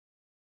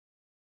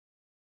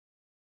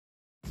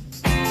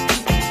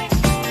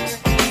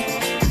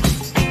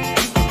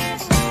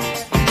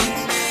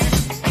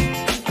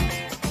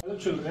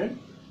children,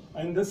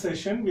 in this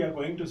session we are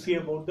going to see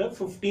about the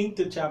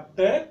 15th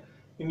chapter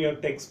in your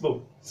textbook,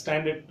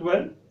 Standard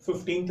 12,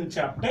 15th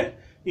chapter,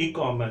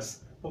 e-commerce.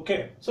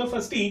 Okay, so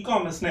first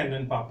e-commerce na enna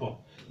paapom.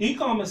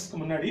 E-commerce ku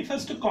munadi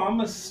first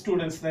commerce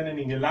students thane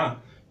ningala.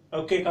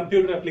 Okay,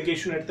 computer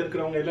application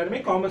எடுத்துக்கறவங்க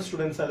எல்லாரும் commerce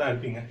students ஆ தான்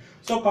இருப்பீங்க.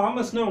 So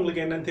commerce னா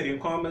உங்களுக்கு என்னன்னு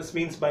தெரியும்? Commerce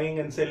means buying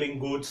and selling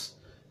goods.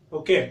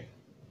 Okay,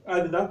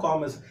 அதுதான்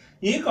commerce.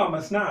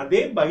 E-commerce னா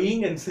அதே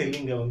buying and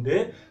selling வந்து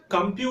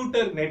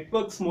computer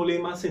networks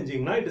மூலமா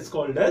செஞ்சீங்கன்னா it is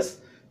called as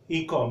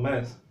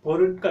e-commerce.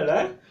 பொருட்களை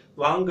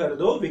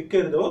வாங்குறதோ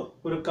விக்கிறதோ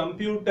ஒரு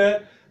computer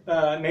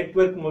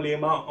network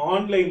மூலமா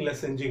ஆன்லைன்ல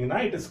செஞ்சீங்கன்னா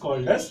it is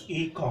called as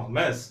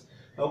e-commerce.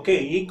 Okay,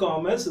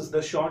 e-commerce is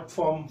the short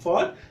form for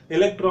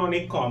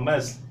electronic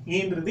commerce.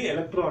 E-ன்றது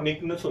electronic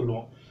னு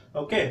சொல்லுவோம்.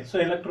 Okay, so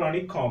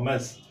electronic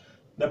commerce,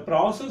 the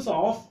process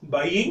of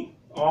buying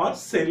or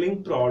selling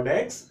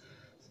products,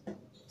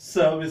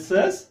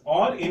 services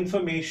or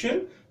information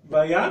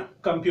via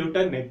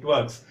computer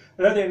networks.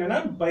 அதாவது என்னன்னா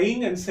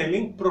buying and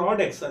selling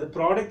products, அது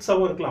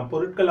products-ஆவும் இருக்கலாம்,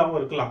 பொருட்களாவும்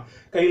இருக்கலாம்,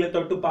 கையில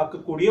தொட்டு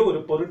பார்க்கக்கூடிய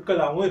ஒரு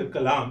பொருட்களாவும்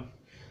இருக்கலாம்.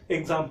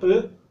 எக்ஸாம்பிள்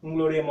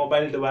உங்களுடைய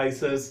மொபைல்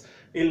டிவைசஸ்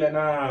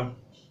இல்லனா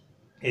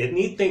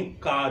anything,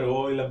 காரோ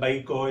இல்ல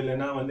பைக்கோ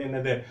இல்லனா வந்து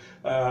என்னது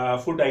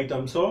food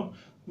ஐட்டம்ஸோ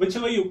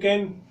whichever you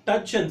can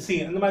touch and see,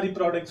 அந்த மாதிரி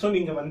ப்ராடக்ட்ஸோ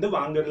நீங்க வந்து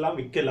வாங்கலாம்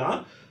விற்கலாம்.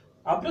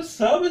 அப்புறம்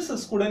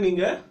சர்வீசஸ் கூட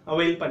நீங்க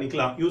அவைல்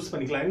பண்ணிக்கலாம், யூஸ்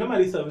பண்ணிக்கலாம். என்ன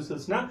மாதிரி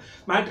சர்வீசஸ்னா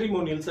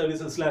மேட்ரிமோனியல்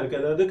சர்வீசஸ்லாம் இருக்கு,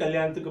 அதாவது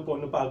கல்யாணத்துக்கு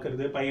பொண்ணு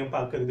பார்க்கறது பையன்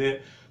பார்க்கறது.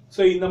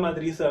 ஸோ இந்த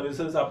மாதிரி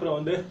சர்வீசஸ். அப்புறம்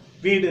வந்து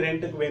வீடு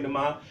ரெண்ட்டுக்கு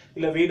வேணுமா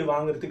இல்லை வீடு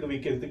வாங்குறதுக்கு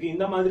விற்கிறதுக்கு,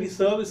 இந்த மாதிரி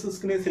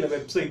சர்வீசஸ்க்குனே சில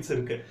வெப்சைட்ஸ்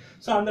இருக்கு.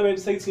 ஸோ அந்த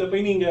வெப்சைட்ஸ்ல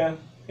போய் நீங்க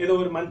ஏதோ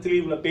ஒரு மந்த்லி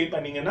இவ்வளோ பே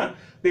பண்ணீங்கன்னா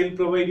they will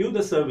provide you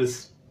the service.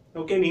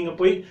 Okay, நீங்க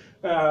போய்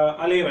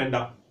அலைய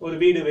வேண்டாம். ஒரு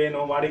வீடு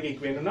வேணும்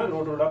வாடகைக்கு வேணும்னா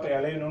ரோடா போய்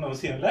அலையணும்னு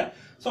அவசியம் இல்லை.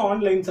 ஸோ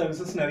ஆன்லைன்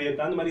சர்வீசஸ் நிறைய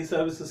இருக்கு, அந்த மாதிரி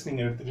சர்வீசஸ்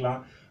நீங்க எடுத்துக்கலாம்.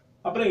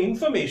 அப்புறம்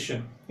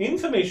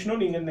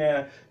இன்ஃபர்மேஷனும் நீங்க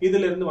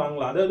இதுல இருந்து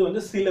வாங்கலாம். அதாவது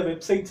வந்து சில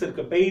வெப்சைட்ஸ்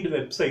இருக்கு, பெய்டு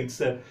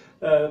வெப்சைட்ஸ்,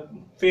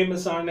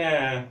 ஃபேமஸான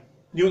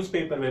நியூஸ்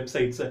பேப்பர்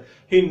வெப்சைட்ஸ்,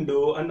 ஹிந்து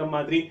அந்த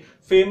மாதிரி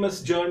famous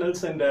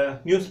journals and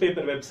news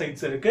paper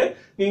websites இருக்கு.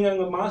 நீங்க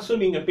அங்க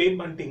மாசம் நீங்க பே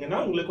பண்ணிட்டீங்கன்னா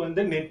உங்களுக்கு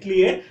வந்து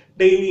நெட்லயே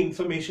டெய்லி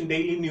இன்ஃபர்மேஷன்,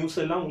 டெய்லி நியூஸ்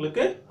எல்லாம்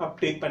உங்களுக்கு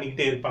அப்டேட்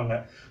பண்ணிக்கிட்டே இருப்பாங்க.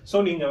 ஸோ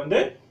நீங்க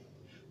வந்து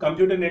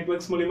கம்ப்யூட்டர்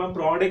நெட்வொர்க்ஸ் மூலமா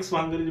ப்ராடக்ட்ஸ்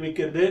வாங்குறது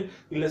விற்கிறது,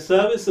 இல்ல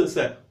சர்வீசஸ்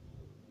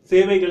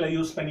சேவைகளை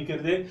யூஸ்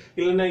பண்ணிக்கிறது,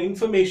 இல்லைன்னா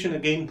இன்ஃபர்மேஷனை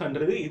கெயின்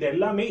பண்றது, இது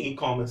எல்லாமே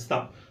இ-காமர்ஸ்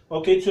தான்.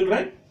 ஓகே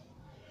சில்ட்ரன்,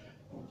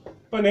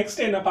 இப்போ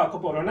நெக்ஸ்ட் என்ன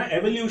பார்க்க போறோம்னா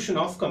evolution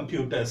of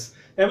computers.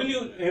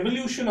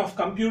 Evolution of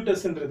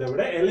கம்ப்யூட்டர்ஸ்ன்றதை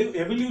விட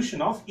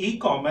எவல்யூஷன் ஆஃப்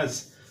இ-காமர்ஸ்.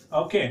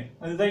 ஓகே,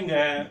 அதுதான் இங்க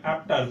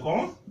ஆப்டா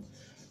இருக்கும்.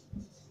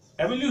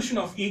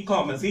 எவல்யூஷன் ஆஃப்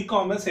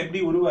இ-காமர்ஸ்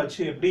எப்படி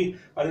உருவாச்சு, எப்படி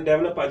அது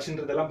டெவலப்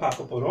ஆச்சுன்றதெல்லாம்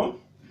பார்க்க போறோம்.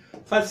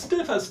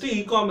 ஃபர்ஸ்ட்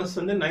இ-காமர்ஸ்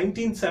வந்து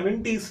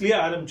 1970ஸ்லயே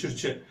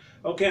ஆரம்பிச்சிருச்சு.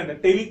 ஓகே, அந்த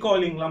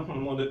டெலிகாலிங்லாம்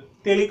பண்ணும்போது,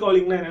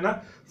 டெலிகாலிங்னா என்னன்னா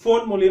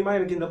ஃபோன் மூலியமா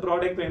எனக்கு இந்த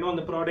ப்ராடக்ட் வேணும்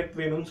அந்த ப்ராடக்ட்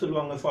வேணும்னு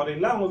சொல்லுவாங்க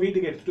ஃபாரின்ல, அவங்க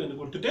வீட்டுக்கு எடுத்துட்டு வந்து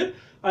கொடுத்துட்டு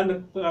அந்த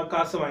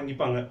காசை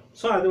வாங்கிப்பாங்க.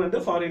 ஸோ அது வந்து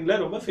ஃபாரின்ல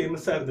ரொம்ப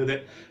ஃபேமஸா இருந்தது.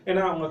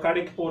 ஏன்னா அவங்க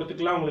கடைக்கு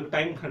போறதுக்குலாம் அவங்களுக்கு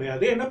டைம்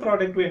கிடையாது. என்ன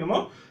ப்ராடக்ட் வேணுமோ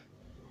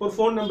ஒரு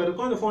ஃபோன் நம்பர்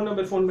இருக்கும், அந்த ஃபோன்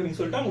நம்பர் ஃபோன் பண்ணி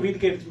சொல்லிட்டு அவங்க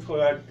வீட்டுக்கு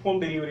எடுத்துட்டு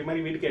ஹோம் டெலிவரி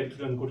மாதிரி வீட்டுக்கு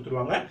எடுத்துட்டு வந்து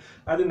கொடுத்துருவாங்க.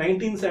 அது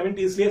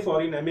 1970ஸ்லயே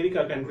ஃபாரின்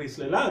அமெரிக்கா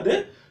கண்ட்ரீஸ்லாம் அது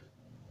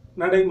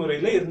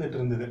நடைமுறையில இருந்துட்டு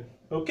இருந்தது.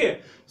 ஓகே,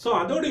 ஸோ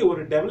அதோடைய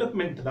ஒரு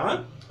டெவலப்மெண்ட் தான்.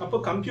 அப்போ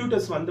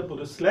கம்ப்யூட்டர்ஸ் வந்த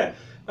புதுசுல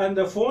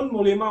அந்த ஃபோன்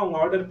மூலியமா அவங்க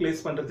ஆர்டர்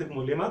பிளேஸ் பண்றதுக்கு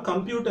மூலியமா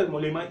கம்ப்யூட்டர்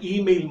மூலியமா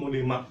இமெயில்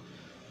மூலியமா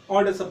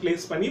ஆர்டர்ஸை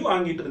பிளேஸ் பண்ணி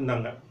வாங்கிட்டு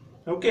இருந்தாங்க.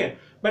 ஓகே,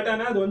 பட்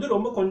ஆனால் அது வந்து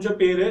ரொம்ப கொஞ்சம்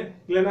பேர்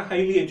இல்லைன்னா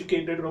ஹைலி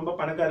எஜுகேட்டட் ரொம்ப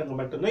பணக்காரங்க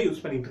மட்டும்தான்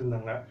யூஸ் பண்ணிட்டு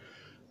இருந்தாங்க.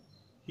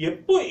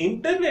 எப்போ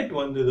இன்டர்நெட்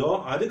வந்ததோ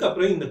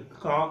அதுக்கப்புறம் இந்த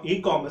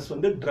இ-காமர்ஸ்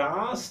வந்து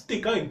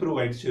டிராஸ்டிக்கா இம்ப்ரூவ்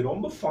ஆயிடுச்சு,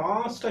 ரொம்ப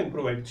ஃபாஸ்டா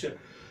இம்ப்ரூவ் ஆயிடுச்சு.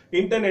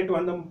 இன்டர்நெட்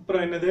வந்த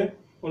அப்புறம் என்னது,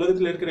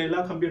 உலகத்தில் இருக்கிற எல்லா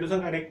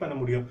கம்ப்யூட்டர்ஸும் கனெக்ட் பண்ண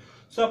முடியும்.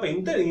 ஸோ அப்போ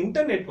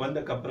இன்டர்நெட்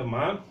வந்ததுக்கு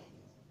அப்புறமா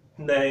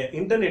இந்த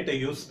இன்டர்நெட்டை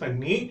யூஸ்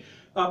பண்ணி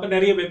அப்போ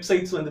நிறைய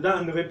வெப்சைட்ஸ் வந்துதான்.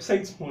 அந்த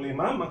வெப்சைட்ஸ்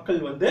மூலயமா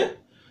மக்கள் வந்து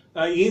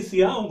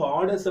ஈஸியா அவங்க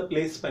ஆர்டர்ஸை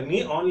பிளேஸ் பண்ணி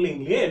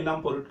ஆன்லைன்லயே எல்லா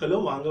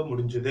பொருட்களும் வாங்க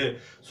முடிஞ்சுது.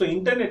 ஸோ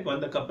இன்டர்நெட்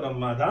வந்ததுக்கு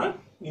அப்புறமா தான்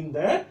இந்த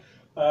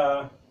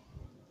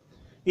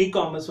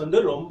இ-காமர்ஸ் வந்து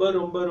ரொம்ப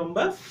ரொம்ப ரொம்ப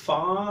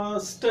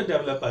ஃபாஸ்டா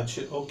டெவலப்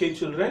ஆச்சு. ஓகே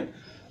சில்ட்ரன்,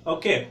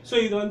 ஓகே, ஸோ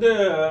இது வந்து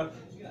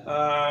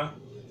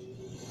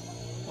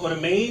ஒரு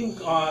main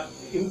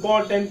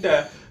important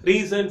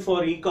reason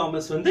for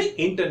e-commerce வந்து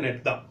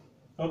இன்டர்நெட் தான்.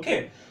 ஓகே,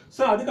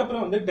 ஸோ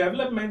அதுக்கப்புறம் வந்து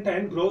development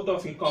and growth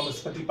of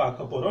e-commerce பத்தி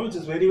பார்க்க போறோம், which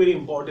is very very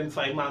important,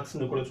 5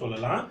 marksனு கூட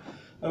சொல்லலாம்.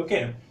 ஓகே,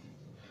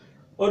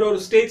 ஒரு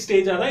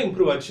ஸ்டேஜா தான்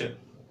இம்ப்ரூவ் ஆச்சு.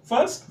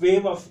 ஃபர்ஸ்ட்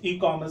வேவ் ஆஃப்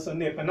இ-காமர்ஸ்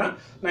வந்து எப்பன்னா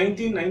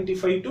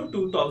 1995 to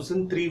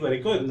 2003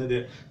 வரைக்கும் இருந்தது,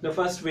 the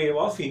first wave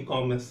of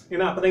e-commerce.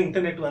 ஏன்னா அப்பதான்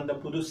இன்டர்நெட் வந்த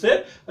புதுசு,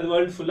 அது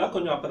வேர்ல்ட் ஃபுல்லா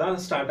கொஞ்சம்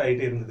அப்பதான் ஸ்டார்ட்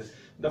ஆயிட்டே இருந்தது.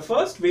 The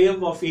first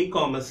wave of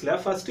e-commerceல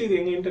first இது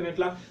எங்க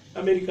இன்டர்நெட்ல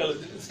அமெரிக்கால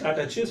ஸ்டார்ட்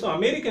ஆச்சு. ஸோ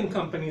அமெரிக்கன்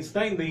கம்பெனிஸ்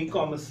தான் இந்த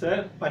இ-காமர்ஸை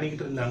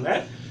பண்ணிக்கிட்டு இருந்தாங்க.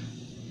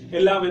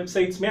 எல்லா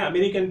வெப்சைட்ஸுமே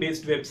அமெரிக்கன்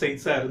பேஸ்ட்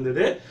வெப்சைட்ஸா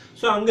இருந்தது.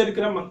 ஸோ அங்க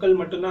இருக்கிற மக்கள்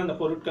மட்டும்தான் அந்த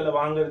பொருட்களை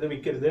வாங்குறது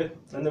விற்கிறது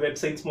அந்த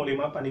வெப்சைட்ஸ்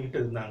மூலியமா பண்ணிக்கிட்டு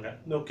இருந்தாங்க.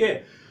 ஓகே,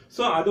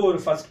 ஸோ அது ஒரு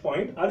ஃபர்ஸ்ட்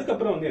பாயிண்ட்.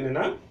 அதுக்கப்புறம் வந்து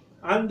என்னன்னா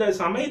அந்த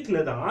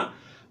சமயத்தில் தான்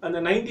அந்த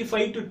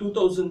 95 to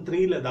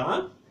 2003 தான்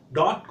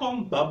 .com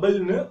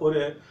பபிள்னு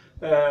ஒரு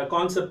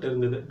கான்செப்ட்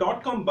இருந்தது.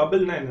 .com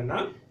பபிள்னா என்னன்னா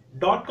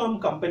 .com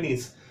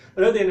கம்பெனிஸ்,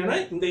 அதாவது என்னன்னா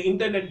இந்த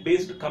இன்டர்நெட்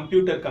பேஸ்டு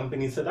கம்ப்யூட்டர்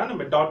கம்பெனிஸ் தான்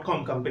நம்ம .com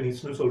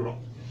கம்பெனிஸ்னு சொல்றோம்.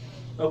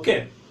 ஓகே,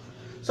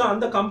 ஸோ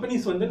அந்த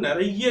கம்பெனிஸ் வந்து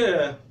நிறைய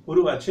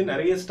உருவாச்சு,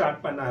 நிறைய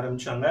ஸ்டார்ட் பண்ண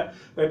ஆரம்பிச்சாங்க.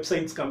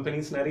 வெப்சைட்ஸ்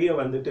கம்பெனிஸ் நிறைய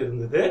வந்துட்டு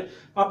இருந்தது.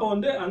 அப்போ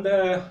வந்து அந்த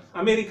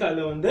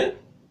அமெரிக்காவில் வந்து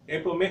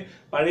எப்பவுமே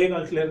பழைய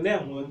காலத்துல இருந்தே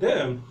அவங்க வந்து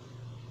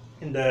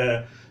இந்த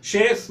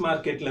ஷேர்ஸ்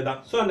மார்க்கெட்ல தான்.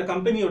 ஸோ அந்த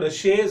கம்பெனியோட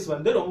ஷேர்ஸ்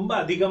வந்து ரொம்ப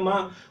அதிகமா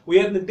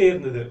உயர்ந்துட்டே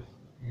இருந்தது.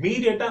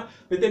 இமீடியட்டா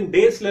வித்தின்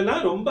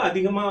டேஸ்லாம் ரொம்ப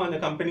அதிகமா அந்த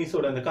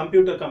கம்பெனிஸோட, அந்த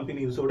கம்ப்யூட்டர்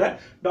கம்பெனிஸோட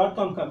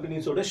 .com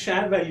கம்பெனிஸோட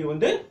ஷேர் வேல்யூ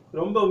வந்து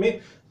ரொம்பவுமே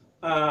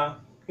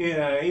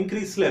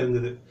இன்க்ரீஸ்ல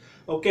இருந்தது.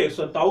 ஓகே,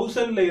 ஸோ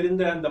 1000ல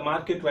இருந்த அந்த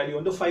மார்க்கெட் வேல்யூ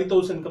வந்து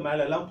 5000க்கு மேல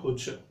எல்லாம்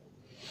போச்சு.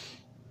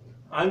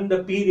 அந்த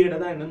பீரியட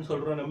தான் என்னன்னு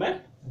சொல்றோம் நம்ம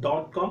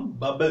 .com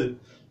பபிள்.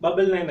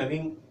 பபிள்னா என்ன,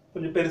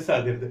 கொஞ்சம்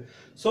பெருசாகிறது.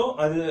 ஸோ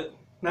அது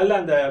நல்ல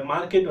அந்த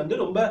மார்க்கெட் வந்து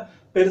ரொம்ப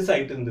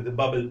பெருசாயிட்டு இருந்தது,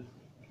 பபிள்.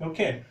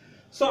 ஓகே,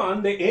 ஸோ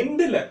அந்த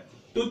எண்டில்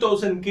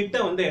 2000 கிட்ட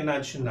வந்து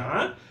என்னாச்சுன்னா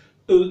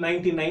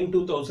 99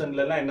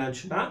 2000லாம்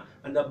என்னாச்சுன்னா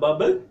அந்த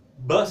பபிள்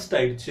பர்ஸ்ட்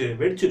ஆயிடுச்சு,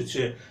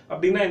 வெடிச்சிருச்சு.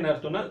 அப்படின்னா என்ன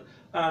அர்த்தம்னா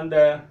அந்த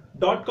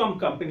 .com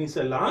கம்பெனிஸ்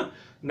எல்லாம்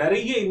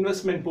நிறைய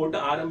இன்வெஸ்ட்மெண்ட் போட்டு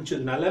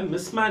ஆரம்பிச்சதுனால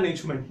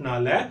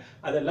மிஸ்மேனேஜ்மெண்ட்னால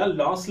அதெல்லாம்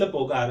லாஸ்ல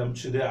போக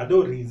ஆரம்பிச்சுது. அது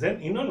ஒரு ரீசன்.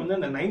 இன்னொன்று வந்து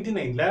அந்த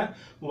 99ல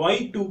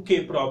Y2K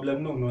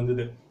ப்ராப்ளம்னு ஒன்று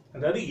வந்தது,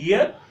 அதாவது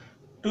இயர்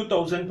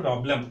 2000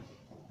 ப்ராப்ளம்.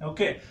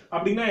 ஓகே,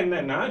 அப்படின்னா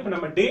என்னன்னா இப்போ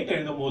நம்ம டேட்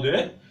எழுதும் போது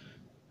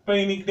இப்போ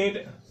இன்னைக்கு டேட்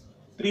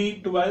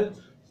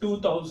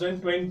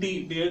 3/12/2020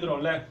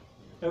 எழுதுறோம்ல.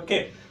 ஓகே,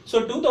 ஸோ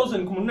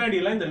 2000க்கு முன்னாடி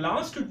எல்லாம் இந்த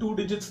லாஸ்ட் 2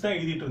 டிஜிட்ஸ் தான்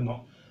எழுதிட்டு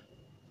இருந்தோம்.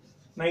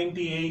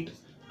 98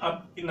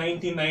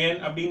 99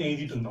 அப்படின்னு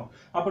எழுதிட்டு இருந்தோம்.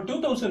 அப்போ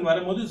 2000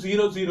 வரும்போது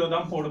 00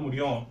 தான் போட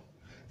முடியும்.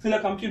 சில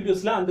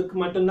கம்ப்யூட்டர்ஸ்ல அதுக்கு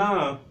மட்டும்தான்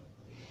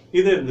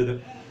இது இருந்தது,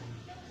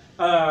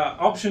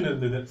 ஆப்ஷன்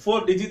இருந்தது. 4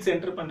 டிஜிட்ஸ்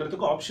என்டர்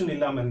பண்றதுக்கு ஆப்ஷன்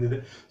இல்லாம இருந்தது.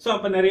 ஸோ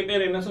அப்ப நிறைய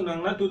பேர் என்ன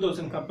சொன்னாங்கன்னா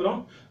 2000க்கு அப்புறம்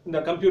இந்த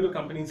கம்ப்யூட்டர்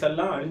கம்பெனிஸ்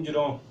எல்லாம்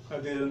அழிஞ்சிடும்,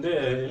 அது வந்து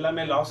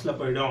எல்லாமே லாஸ்ல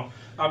போயிடும்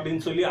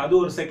அப்படின்னு சொல்லி அது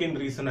ஒரு செகண்ட்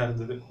ரீசனா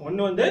இருந்தது.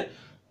 ஒன்னு வந்து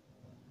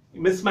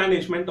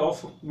mismanagement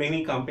of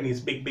many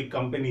companies, big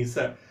companies,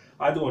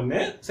 அது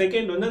ஒன்று.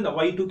 செகண்ட் வந்து இந்த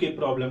Y2K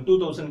ப்ராப்ளம்.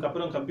 2000க்கு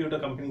அப்புறம்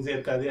கம்ப்யூட்டர் கம்பெனிஸே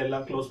இருக்காது,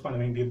 எல்லாம் க்ளோஸ் பண்ண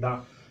வேண்டியது தான்.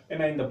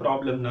 ஏன்னா இந்த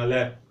ப்ராப்ளம்னால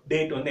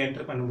டேட் வந்து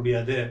என்டர் பண்ண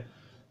முடியாது,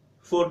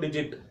 4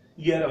 டிஜிட்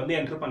இயரை வந்து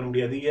என்டர் பண்ண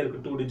முடியாது, இயருக்கு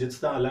 2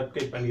 டிஜிட்ஸ் தான்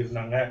அலோகேட்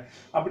பண்ணியிருந்தாங்க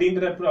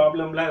அப்படின்ற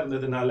ப்ராப்ளம்லாம்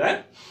இருந்ததுனால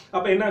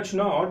அப்போ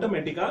என்னாச்சுன்னா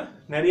ஆட்டோமேட்டிக்காக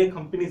நிறைய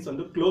கம்பெனிஸ்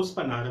வந்து க்ளோஸ்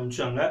பண்ண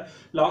ஆரம்பிச்சாங்க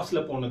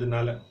லாஸ்ல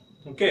போனதுனால.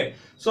 ஓகே,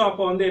 ஸோ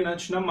அப்போ வந்து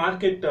என்னாச்சுன்னா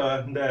மார்க்கெட்,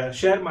 இந்த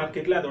ஷேர்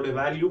மார்க்கெட்ல அதோட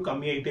வேல்யூ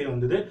கம்மியாயிட்டே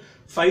வந்தது.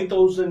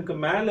 5000க்கு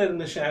மேல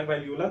இருந்த ஷேர்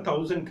வேல்யூலாம்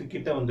 1000க்கு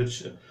கிட்ட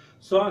வந்துருச்சு.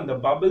 ஸோ அந்த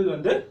பபிள்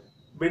வந்து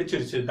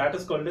வெடிச்சிருச்சு. That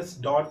is called as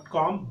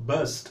 .com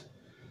burst.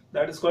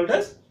 That is called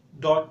as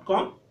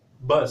 .com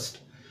burst.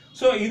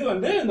 So இது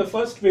வந்து இந்த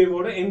ஃபர்ஸ்ட்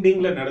வேவோட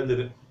எண்டிங்ல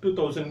நடந்தது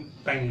 2000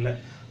 டைம்ல.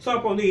 ஸோ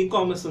அப்போ வந்து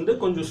இ-காமர்ஸ் வந்து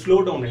கொஞ்சம் ஸ்லோ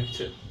டவுன்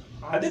ஆயிடுச்சு.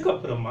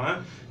 அதுக்கப்புறமா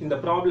இந்த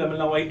ப்ராப்ளம்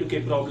எல்லாம் Y2K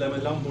ப்ராப்ளம்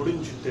எல்லாம்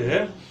முடிஞ்சுட்டு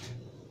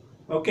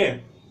ஓகே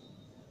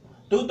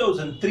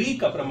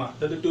 2003க்கு அப்புறமா,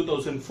 அதாவது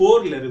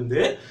 2004ல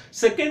இருந்து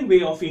செகண்ட் வே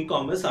ஆஃப்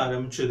இ-காமர்ஸ்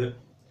ஆரம்பிச்சது.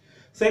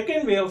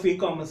 செகண்ட் வே ஆஃப்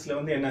இ-காமர்ஸ்ல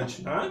வந்து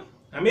என்னாச்சுன்னா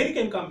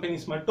அமெரிக்கன்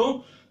கம்பெனிஸ் மட்டும்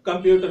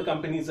கம்ப்யூட்டர்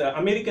கம்பெனிஸ்,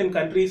 அமெரிக்கா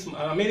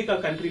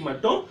கண்ட்ரி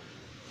மட்டும்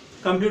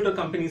கம்ப்யூட்டர்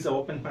கம்பெனிஸ்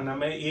ஓபன்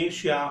பண்ணாம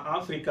ஏஷியா,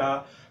 ஆப்பிரிக்கா,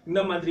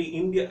 இந்த மாதிரி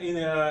இந்தியா,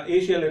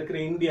 ஏஷியால இருக்கிற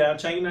இந்தியா,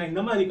 சைனா,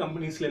 இந்த மாதிரி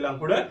கம்பெனிஸ்ல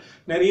எல்லாம் கூட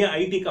நிறைய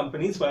ஐடி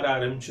கம்பெனிஸ் வர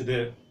ஆரம்பிச்சுது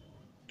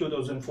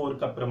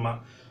 2004க்கு அப்புறமா.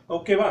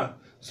 ஓகேவா?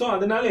 ஸோ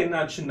அதனால என்ன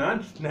ஆச்சுன்னா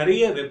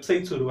நிறைய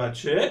வெப்சைட்ஸ்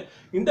உருவாச்சு.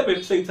 இந்த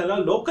வெப்சைட்ஸ்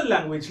எல்லாம் லோக்கல்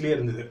லாங்குவேஜ்லயே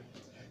இருந்தது.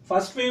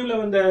 ஃபர்ஸ்ட் வேவ்ல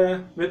வந்த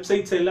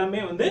வெப்சைட்ஸ்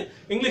எல்லாமே வந்து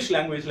இங்கிலீஷ்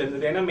லாங்குவேஜ்ல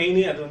இருந்தது, ஏன்னா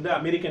மெயினி அது வந்து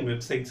அமெரிக்கன்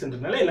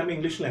வெப்சைட்ஸ்ன்றதுனால எல்லாமே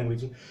இங்கிலீஷ்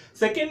லாங்குவேஜ்.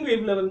 செகண்ட்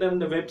வேவ்ல வந்து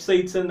அந்த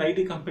வெப்சைட்ஸ் அந்த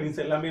ஐடி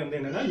கம்பெனிஸ் எல்லாமே வந்து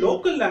என்னன்னா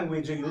லோக்கல்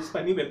லாங்குவேஜை யூஸ்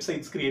பண்ணி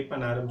வெப்சைட்ஸ் கிரியேட்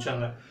பண்ண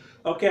ஆரம்பிச்சாங்க.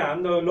 ஓகே,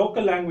 அந்த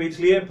லோக்கல்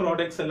லாங்குவேஜ்லயே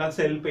ப்ராடக்ட்ஸ் எல்லாம்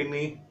செல்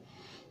பண்ணி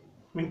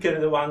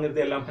விற்கிறது, வாங்குறது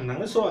எல்லாம்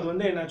பண்ணாங்க. ஸோ அது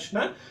வந்து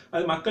என்னாச்சுன்னா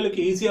அது மக்களுக்கு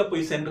ஈஸியா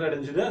போய்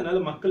சென்றடைஞ்சது. அதனால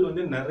மக்கள்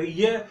வந்து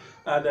நிறைய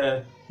அதை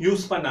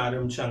யூஸ் பண்ண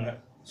ஆரம்பிச்சாங்க.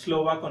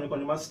 ஸ்லோவா கொஞ்சம்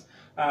கொஞ்சமா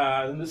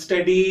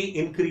ஸ்டடி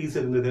இன்க்ரீஸ்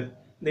இருந்தது.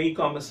 இந்த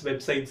இ-காமர்ஸ்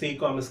வெப்சைட்ஸ்,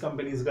 இ-காமர்ஸ்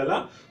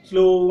கம்பெனிஸ்கெல்லாம்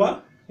ஸ்லோவா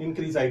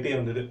இன்க்ரீஸ் ஆகிட்டே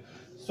வந்தது.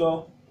 ஸோ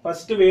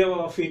ஃபர்ஸ்ட் வேவ்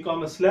ஆஃப்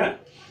இ-காமர்ஸ்ல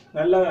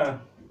நல்லா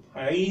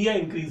ஹையா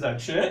இன்க்ரீஸ்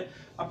ஆச்சு.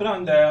 அப்புறம்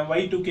அந்த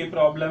Y2K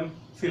ப்ராப்ளம்,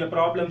 சில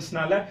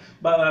ப்ராப்ளம்ஸ்னால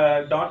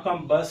 .com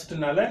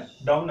பர்ஸ்ட்னால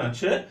டவுன்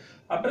ஆச்சு.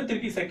 அப்புறம்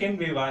திருப்பி செகண்ட்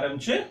வேவ்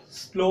ஆரம்பிச்சு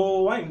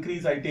ஸ்லோவா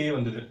இன்க்ரீஸ் ஆகிட்டே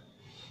வந்தது.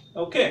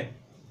 ஓகே,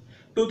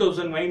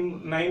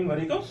 2009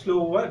 வரைக்கும்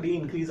ஸ்லோவா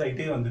இன்க்ரீஸ்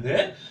ஆகிட்டே வந்தது.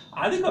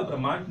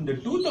 அதுக்கப்புறமா இந்த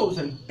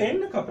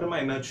 2010க்கு அப்புறமா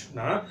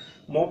என்னாச்சுன்னா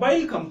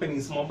மொபைல்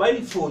கம்பெனிஸ், மொபைல்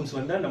ஃபோன்ஸ்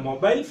வந்து அந்த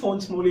மொபைல்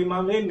ஃபோன்ஸ்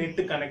மூலியமாவே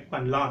நெட் கனெக்ட்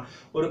பண்ணலாம்.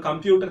 ஒரு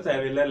கம்ப்யூட்டர்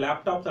தேவையில்லை,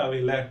 லேப்டாப்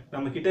தேவையில்லை,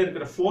 நம்ம கிட்ட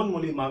இருக்கிற ஃபோன்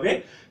மூலியமாவே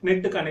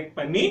நெட் கனெக்ட்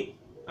பண்ணி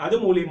அது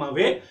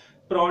மூலியமாவே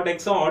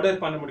ப்ராடக்ட்ஸை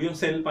ஆர்டர் பண்ண முடியும்,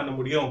 செல் பண்ண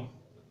முடியும்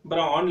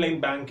அப்புறம் ஆன்லைன்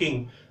பேங்கிங்,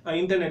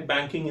 இன்டர்நெட்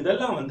பேங்கிங்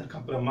இதெல்லாம் வந்ததுக்கு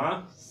அப்புறமா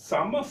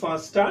செம்ம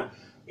ஃபாஸ்டா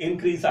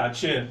இன்க்ரீஸ்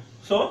ஆச்சு.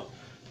 ஸோ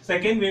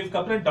செகண்ட் வேவ்க்கு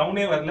அப்புறம்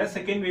டவுனே வரல,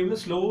 செகண்ட் வேவ்ல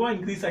ஸ்லோவா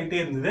இன்க்ரீஸ் ஆகிட்டே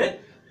இருந்தது.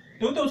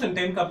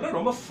 2010க்கு அப்புறம்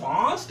ரொம்ப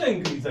ஃபாஸ்டா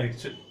இன்க்ரீஸ்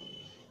ஆயிடுச்சு.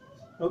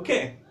 ஓகே,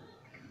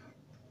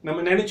 நம்ம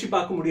நினைச்சு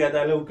பார்க்க முடியாத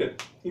அளவுக்கு.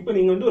 இப்போ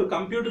நீங்க வந்து ஒரு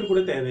கம்ப்யூட்டர்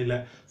கூட தேவையில்லை,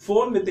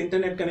 ஃபோன் வித்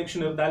இன்டர்நெட்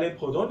கனெக்ஷன் இருந்தாலே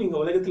போதும். நீங்க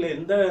உலகத்துல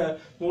எந்த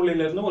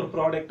மூலையில இருந்தும் ஒரு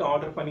ப்ராடக்ட்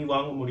ஆர்டர் பண்ணி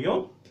வாங்க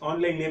முடியும்,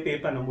 ஆன்லைன்லயே பே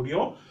பண்ண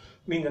முடியும்.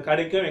 நீங்க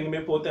கடைக்கும்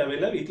எங்குமே போக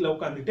தேவையில்லை, வீட்டில்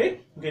உட்காந்துட்டு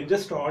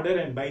just order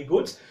and by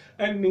goods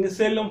and நீங்க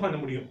சேலும் பண்ண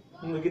முடியும்,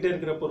 உங்ககிட்ட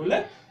இருக்கிற பொருளை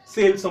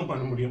சேல்ஸும்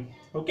பண்ண முடியும்.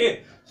 ஓகே,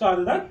 ஸோ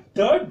அதுதான்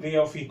third way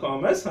of e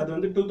commerce. அது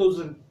வந்து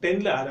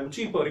 2010ல ஆரம்பிச்சு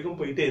இப்போ வரைக்கும்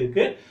போயிட்டே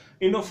இருக்கு.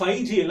 இன்னும்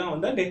 5G எல்லாம்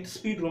வந்தா நெட்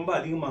ஸ்பீட் ரொம்ப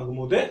அதிகமாகும்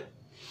போது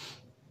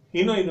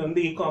இன்னும் இது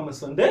வந்து இ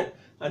காமர்ஸ் வந்து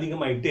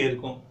அதிகமாயிட்டே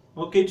இருக்கும்.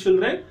 ஓகே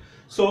சில்ட்ரன்,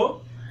 ஸோ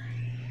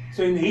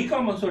இந்த இ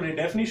காமர்ஸோட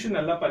டெஃபினிஷன்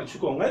நல்லா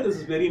படிச்சுக்கோங்க. This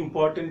is very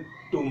important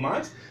 2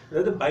 marks.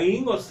 அதாவது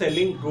buying are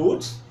selling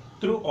goods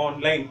through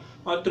online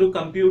R through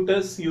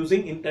computers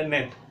using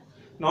internet,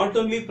 not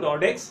only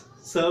products,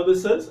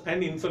 services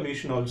and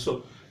information also.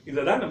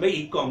 இதை தான் நம்ம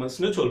இ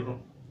காமர்ஸ்னு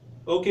சொல்றோம்.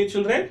 Okay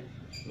children,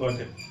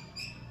 got it.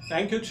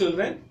 Thank you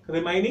children.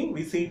 Remaining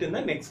we see it in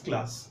the next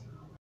class.